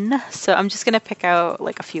ton, so I'm just gonna pick out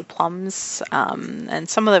like a few plums, and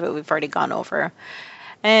some of it we've already gone over.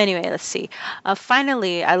 Anyway, let's see.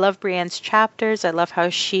 Finally, I love Brienne's chapters. I love how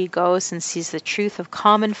she goes and sees the truth of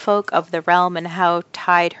common folk of the realm and how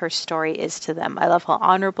tied her story is to them. I love how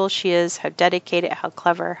honorable she is, how dedicated, how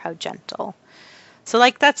clever, how gentle. So,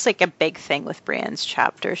 like, that's, like, a big thing with Brienne's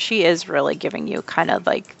chapter. She is really giving you kind of,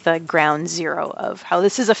 like, the ground zero of how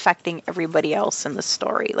this is affecting everybody else in the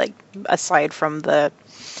story, like, aside from the,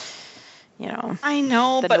 I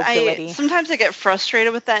know, but sometimes I get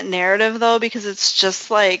frustrated with that narrative, though, because it's just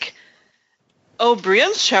like, oh,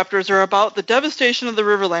 Brienne's chapters are about the devastation of the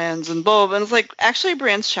Riverlands and blah, blah, and it's like, actually,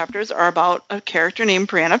 Brienne's chapters are about a character named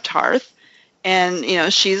Brienne of Tarth. And,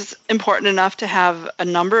 she's important enough to have a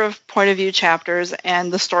number of point of view chapters,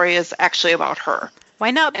 and the story is actually about her.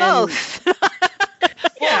 Why not both?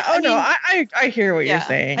 I hear what you're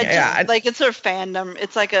saying. Like, it's a fandom.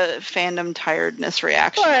 It's like a fandom tiredness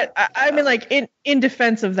reaction. But I mean, like, in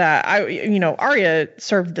defense of that, Arya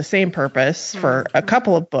served the same purpose for a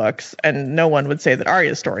couple of books, and no one would say that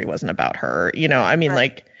Arya's story wasn't about her.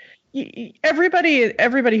 Like,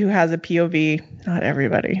 everybody who has a POV, not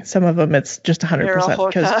everybody, some of them it's just 100%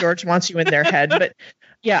 because George wants you in their head, but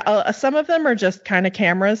yeah, some of them are just kind of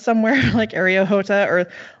cameras somewhere, like Ariahota, or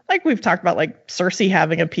like we've talked about, like Cersei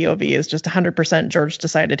having a POV is just 100% George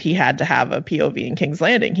decided he had to have a POV in King's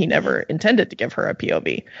Landing. He never intended to give her a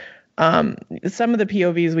POV. Some of the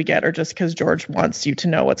POVs we get are just because George wants you to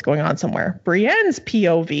know what's going on somewhere. Brienne's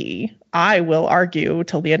POV, I will argue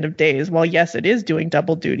till the end of days, while yes, it is doing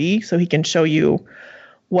double duty, so he can show you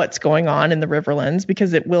what's going on in the Riverlands,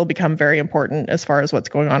 because it will become very important as far as what's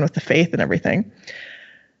going on with the faith and everything.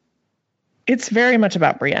 It's very much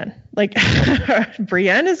about Brienne. Like,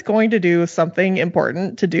 Brienne is going to do something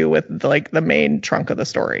important to do with the main trunk of the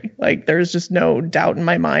story. Like, there's just no doubt in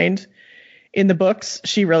my mind. in the books,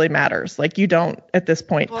 she really matters. Like, you don't at this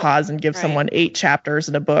point pause and give someone 8 chapters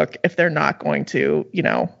in a book if they're not going to,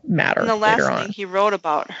 matter and the last later on. thing he wrote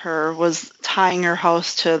about her was tying her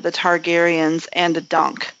house to the Targaryens and a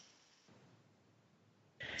dunk.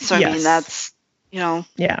 So, I mean, that's,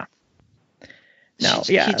 Yeah. No,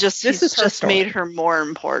 He just made her more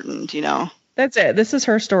important, That's it. This is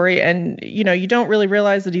her story. And, you don't really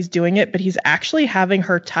realize that he's doing it, but he's actually having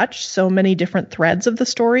her touch so many different threads of the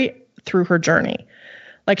story through her journey.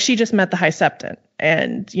 Like, she just met the High Septon,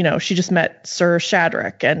 and, she just met Sir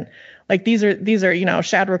Shadrick. And like, these are,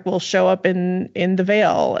 Shadrick will show up in the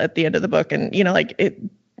Vale at the end of the book. And,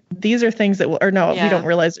 these are things that will, we don't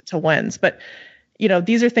realize it till when's, but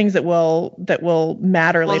these are things that will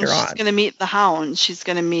matter later on. She's going to meet the Hound. She's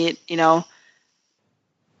going to meet,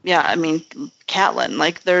 Catelyn.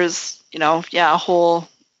 Like, there's, a whole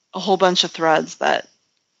bunch of threads that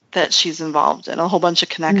she's involved in, a whole bunch of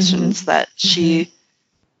connections that she's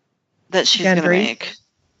going to make.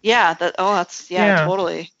 Yeah.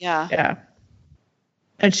 Totally. Yeah. Yeah.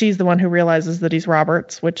 And she's the one who realizes that he's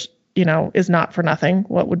Robert's, which, is not for nothing.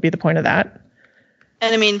 What would be the point of that?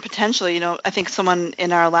 And I mean, potentially, I think someone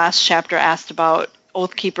in our last chapter asked about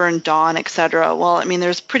Oathkeeper and Dawn, etc. Well, I mean,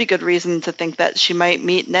 there's pretty good reason to think that she might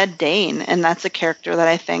meet Ned Dane, and that's a character that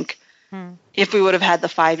I think, if we would have had the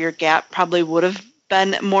 5-year gap, probably would have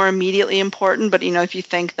been more immediately important. But if you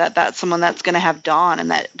think that that's someone that's going to have Dawn, and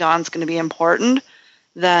that Dawn's going to be important,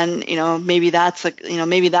 then maybe that's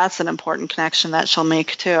an important connection that she'll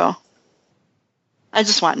make too. I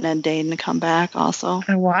just want Ned Dane to come back also.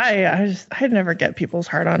 Why? I'd never get people's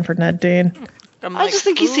heart on for Ned Dane. I just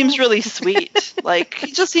think he seems really sweet. Like,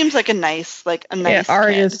 he just seems like a nice kid.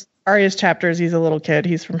 Arya's chapters, he's a little kid.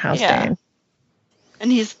 He's from House Dane. And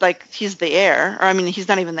he's the heir. Or, I mean, he's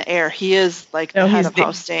not even the heir. He is the head of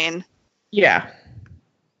House Dane. Yeah.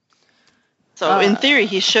 So in theory,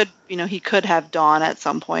 he should, he could have Dawn at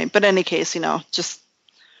some point. But in any case, just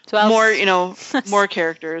more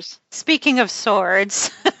characters. Speaking of swords,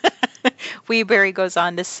 Weeberry goes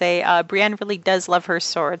on to say, Brienne really does love her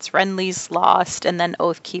swords. Renly's lost, and then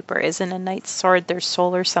Oathkeeper isn't a knight's sword, their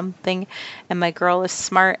soul or something. And my girl is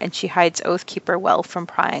smart, and she hides Oathkeeper well from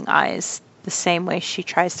prying eyes, the same way she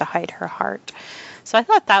tries to hide her heart. So I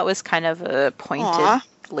thought that was kind of a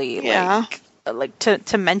pointedly, like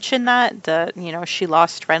to mention that, she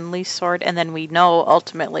lost Renly's sword, and then we know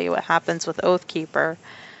ultimately what happens with Oathkeeper.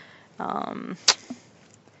 Kind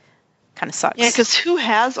of sucks. Yeah, because who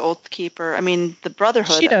has Oathkeeper? I mean, the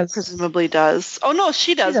Brotherhood presumably does. Oh no,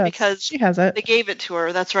 she does because she has it. They gave it to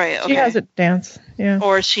her. That's right. Okay. She has it, Dance. Yeah.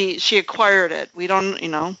 Or she acquired it. We don't,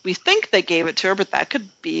 we think they gave it to her, but that could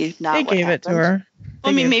be not. They what gave happened. It to her.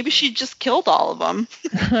 Well, I mean, maybe she just killed all of them.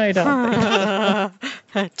 I don't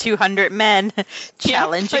think 200 men.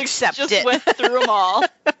 Challenge accepted. Just went through them all.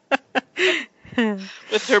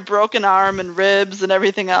 With her broken arm and ribs and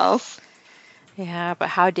everything else. Yeah, but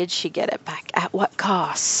how did she get it back? At what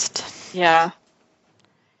cost? Yeah.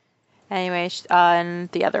 Anyway, and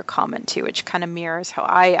the other comment too, which kind of mirrors how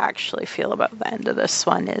I actually feel about the end of this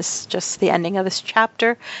one, is just the ending of this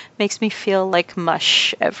chapter makes me feel like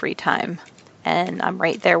mush every time. And I'm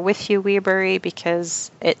right there with you, Weeberry, because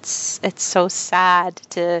it's so sad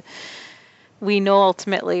to... We know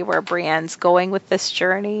ultimately where Brienne's going with this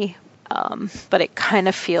journey, but it kind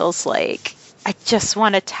of feels like I just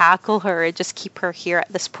want to tackle her and just keep her here at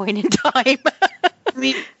this point in time. I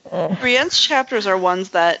mean, Brienne's chapters are ones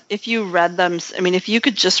that if you read them, I mean, if you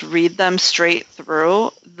could just read them straight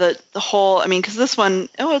through, the whole, I mean, because this one,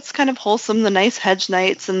 it's kind of wholesome, the nice hedge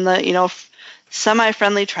knights and the,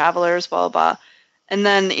 semi-friendly travelers, blah, blah, blah. And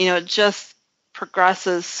then, it just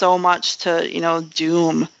progresses so much to,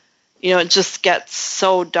 doom. It just gets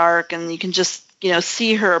so dark, and you can just,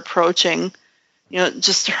 see her approaching,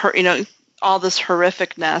 just her, all this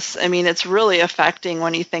horrificness. I mean, it's really affecting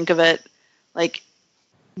when you think of it, like,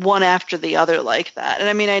 one after the other like that. And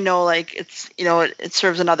I mean, I know, like, it's, it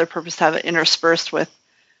serves another purpose to have it interspersed with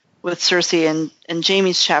Cersei and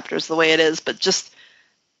Jaime's chapters the way it is, but just,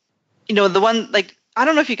 the one, like, I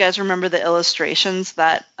don't know if you guys remember the illustrations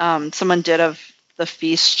that someone did of the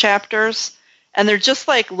feast chapters, and they're just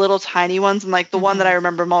like little tiny ones, and like the one that I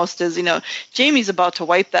remember most is, Jaime's about to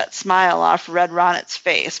wipe that smile off Red Ronnet's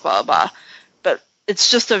face, blah, blah, but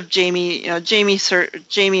it's just of Jaime,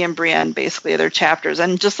 Jaime and Brienne, basically, their chapters,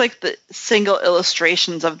 and just like the single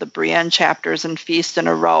illustrations of the Brienne chapters and Feast in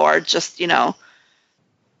a row are just,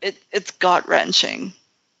 it's gut-wrenching.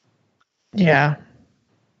 Yeah.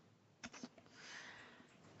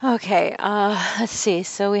 Okay, let's see.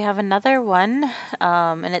 So we have another one,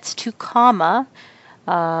 and it's to comma.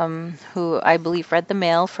 who I believe read the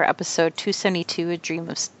mail for episode 272,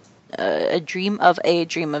 A Dream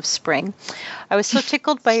of Spring. I was so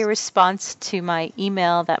tickled by your response to my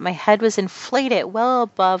email that my head was inflated well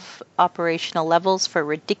above operational levels for a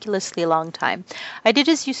ridiculously long time. I did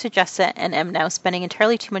as you suggested and am now spending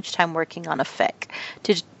entirely too much time working on a fic,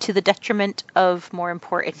 to the detriment of more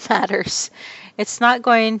important matters. It's not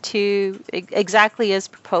going to exactly as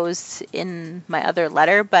proposed in my other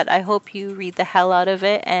letter, but I hope you read the hell out of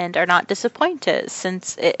it and are not disappointed,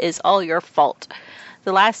 since it is all your fault.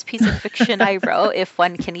 The last piece of fiction I wrote, if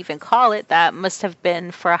one can even call it that, must have been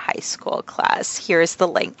for a high school class. Here's the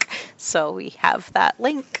link. So we have that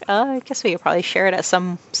link. I guess we could probably share it at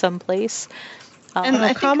some place. And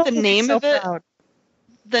I think the name of it,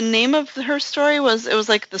 the name of her story was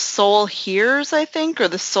like The Soul Hears, I think, or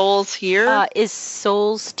The Souls Hear. Is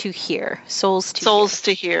Souls to Hear. Souls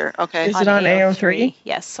to Hear. Okay. Is it on AO3?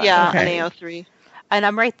 Yes. Yeah, on AO3. And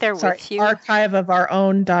I'm right there with you.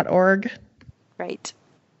 Archiveofourown.org. Right.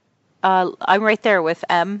 I'm right there with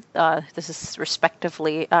M. This is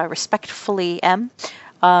respectfully M.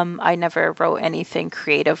 I never wrote anything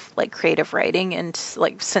creative, like creative writing, and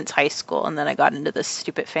like since high school, and then I got into this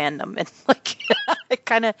stupid fandom, and like it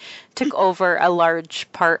kind of took over a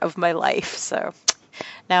large part of my life. So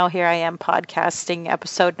now here I am podcasting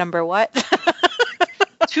episode number what?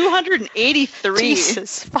 283.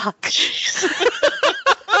 Jesus fuck.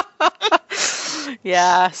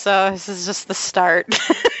 Yeah, so this is just the start.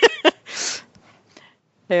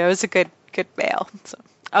 Yeah, it was a good mail. So.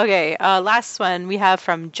 Okay, last one we have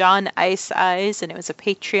from John Ice Eyes, and it was a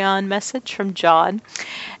Patreon message from John.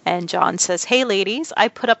 And John says, "Hey ladies, I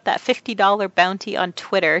put up that $50 bounty on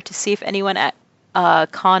Twitter to see if anyone at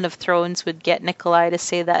Con of Thrones would get Nikolai to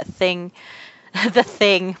say that thing, the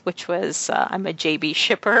thing, which was I'm a JB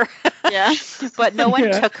shipper." Yeah. But no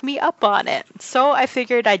one took me up on it. So I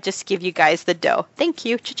figured I'd just give you guys the dough. Thank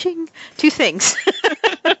you. Cha-ching. 2 things.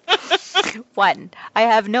 1, I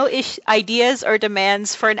have no ideas or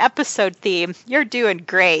demands for an episode theme. You're doing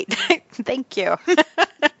great. Thank you.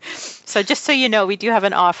 So just so you know, we do have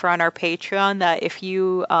an offer on our Patreon that if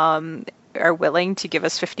you are willing to give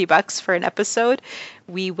us $50 for an episode,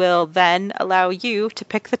 we will then allow you to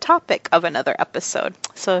pick the topic of another episode.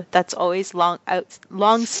 So that's always long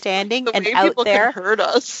standing and out people there. Can hurt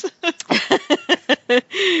us.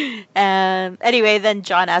 And anyway, then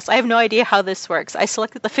John asks, "I have no idea how this works. I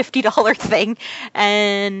selected the $50 thing,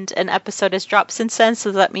 and an episode has dropped since then. So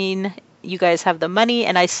does that mean you guys have the money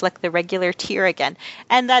and I select the regular tier again?"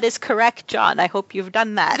 And that is correct, John. I hope you've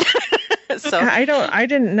done that. So I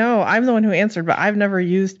didn't know. I'm the one who answered, but I've never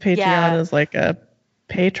used Patreon as like a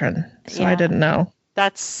patron, so I didn't know.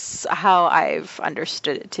 That's how I've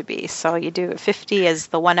understood it to be. So you do 50 as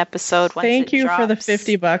the one episode. Once Thank you drops. for the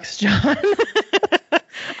 $50, John.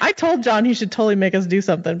 I told John he should totally make us do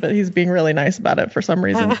something, but he's being really nice about it for some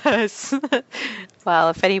reason. Well,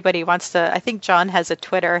 if anybody wants to, I think John has a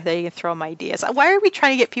Twitter. They can throw him ideas. Why are we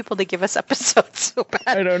trying to get people to give us episodes so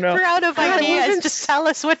bad? I don't know. We're out of ideas. Just tell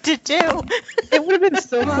us what to do. It would have been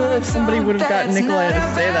so cool if somebody would have gotten Nikolai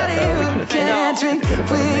to say that,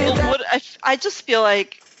 though. I just feel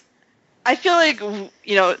like,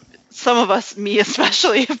 you know, some of us, me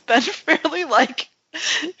especially, have been fairly like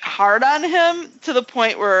hard on him to the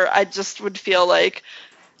point where I just would feel like,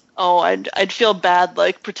 I'd feel bad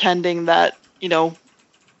like pretending that, you know,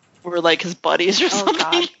 we're like his buddies or something.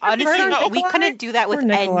 God. Honestly, we couldn't do that with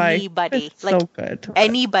anybody. It's like so good.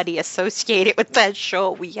 Anybody associated with that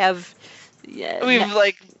show. We have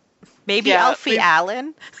maybe Alfie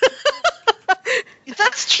Allen.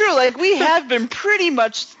 That's true. Like, we have been pretty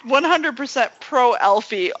much 100% pro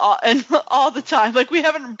Alfie all the time. Like, we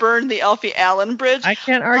haven't burned the Alfie Allen bridge. I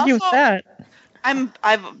can't argue with that.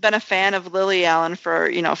 I've been a fan of Lily Allen for,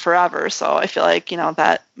 you know, forever, so I feel like, you know,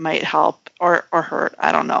 that might help or hurt.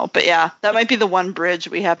 I don't know. But yeah, that might be the one bridge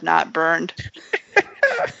we have not burned.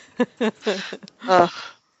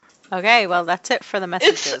 Okay, well, that's it for the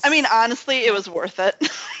messages. Honestly, it was worth it.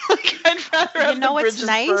 Like, I'd rather have the bridges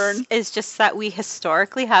nice burn. Is just that we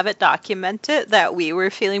historically have it documented that we were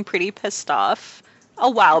feeling pretty pissed off a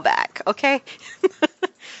while back, okay?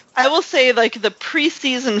 I will say, like, the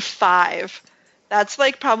preseason 5, that's,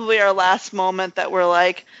 like, probably our last moment that we're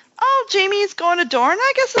like, oh, Jamie's going to Dorne?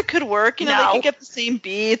 I guess it could work. You know, they could get the same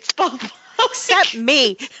beats. Blah, blah. Except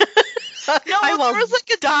me. No, I will there was like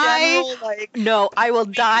a die. general, like... No, I will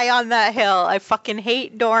die on that hill. I fucking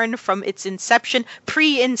hate Dorne from its inception,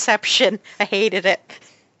 pre-inception. I hated it.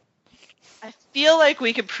 feel like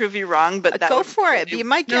we could prove you wrong, but that Go would for it. Be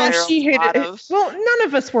my No, guest. she hated it. Well, none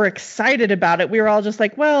of us were excited about it. We were all just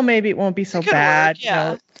like, well, maybe it won't be so bad. Work,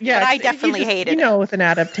 yeah. Yeah, but I definitely hated it. With an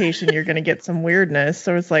adaptation, you're going to get some weirdness.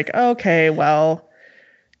 So it's like, okay, well,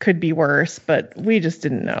 could be worse, but we just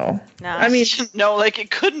didn't know. No. I mean, no, like it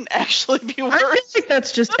couldn't actually be worse. I feel like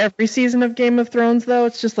that's just every season of Game of Thrones, though.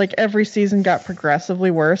 It's just like every season got progressively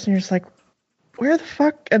worse, and you're just like, where the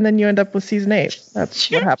fuck? And then you end up with season 8. That's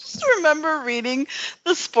what happens. Do you just remember reading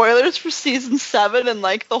the spoilers for season 7 and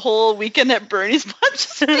like the whole Weekend at Bernie's bunch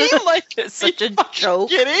just being like, it's such a joke.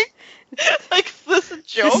 Kidding? Like, is this a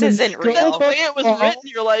joke? This isn't real. The way it was written,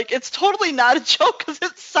 you're like, it's totally not a joke because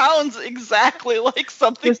it sounds exactly like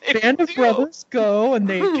something. This band of brothers go and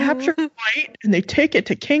they capture White and they take it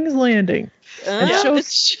to King's Landing. And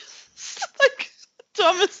it's just like the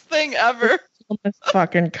dumbest thing ever. Dumbest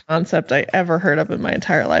fucking concept I ever heard of in my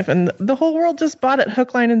entire life, and the whole world just bought it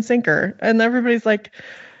hook, line, and sinker. And everybody's like,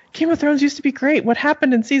 Game of Thrones used to be great. What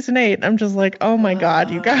happened in season 8? I'm just like, oh my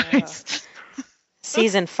god, you guys.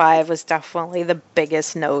 Season 5 was definitely the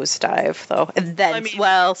biggest nosedive, though. And then,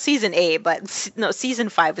 season 8, but no, season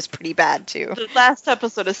 5 was pretty bad, too. The last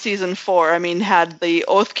episode of season 4, had the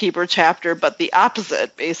Oathkeeper chapter, but the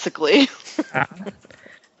opposite, basically.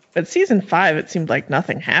 But season 5, it seemed like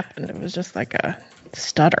nothing happened. It was just like a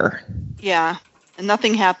stutter. Yeah, and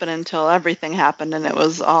nothing happened until everything happened, and it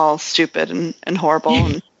was all stupid and horrible.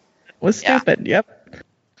 And it was stupid, yep.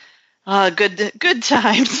 Good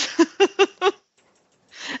times.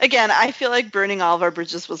 Again, I feel like burning all of our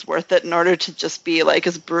bridges was worth it in order to just be like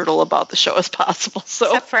as brutal about the show as possible. So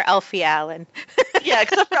except for Alfie Allen. Yeah,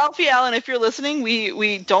 except for Alfie Allen. If you're listening,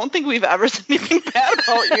 we don't think we've ever said anything bad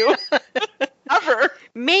about you. Ever.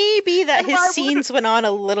 Maybe that his scenes went on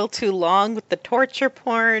a little too long with the torture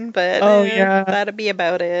porn, but that'd be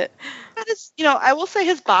about it. That is, I will say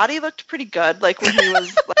his body looked pretty good. Like when he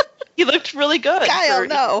was, he looked really good. Kyle,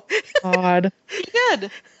 no. God. He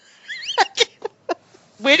did.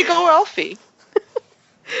 Way to go, Alfie.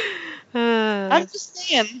 I'm just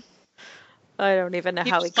saying. I don't even know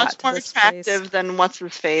how he got to this much more attractive than what's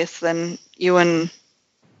his face than Ewan.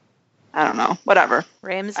 I don't know. Whatever.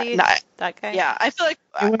 Ramsey? That guy? Yeah, I feel like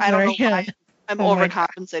I don't know why I'm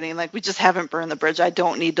overcompensating. Like we just haven't burned the bridge. I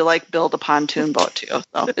don't need to build a pontoon boat too,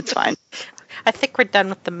 so it's fine. I think we're done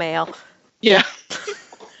with the mail. Yeah.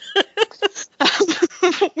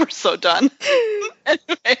 We're so done.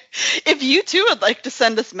 Anyway, if you too would like to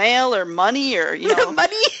send us mail or money or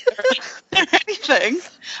money or anything,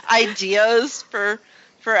 ideas for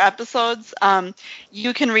episodes,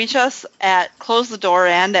 you can reach us at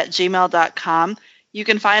closethedoorand@gmail.com. You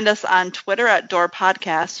can find us on Twitter at Door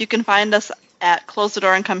Podcast. You can find us at Close the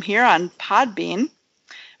Door and Come Here on Podbean,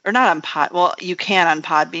 or not on you can on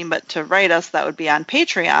Podbean, but to write us that would be on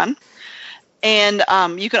Patreon. And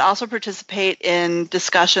you can also participate in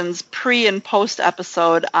discussions pre and post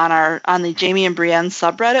episode on the Jamie and Brienne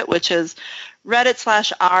subreddit, which is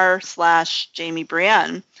reddit/r/Jamie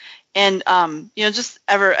Brienne. And just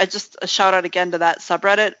a shout out again to that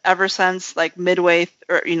subreddit. Ever since midway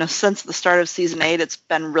or since the start of season 8, it's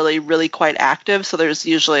been really, really quite active. So there's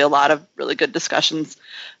usually a lot of really good discussions,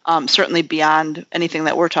 certainly beyond anything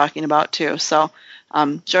that we're talking about too. So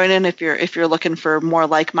join in if you're looking for more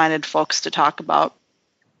like-minded folks to talk about.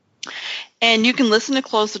 And you can listen to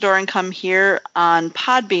Close the Door and Come Here on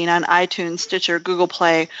Podbean, on iTunes, Stitcher, Google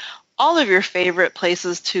Play, all of your favorite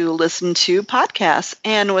places to listen to podcasts.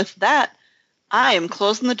 And with that, I am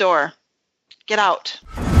closing the door. Get out.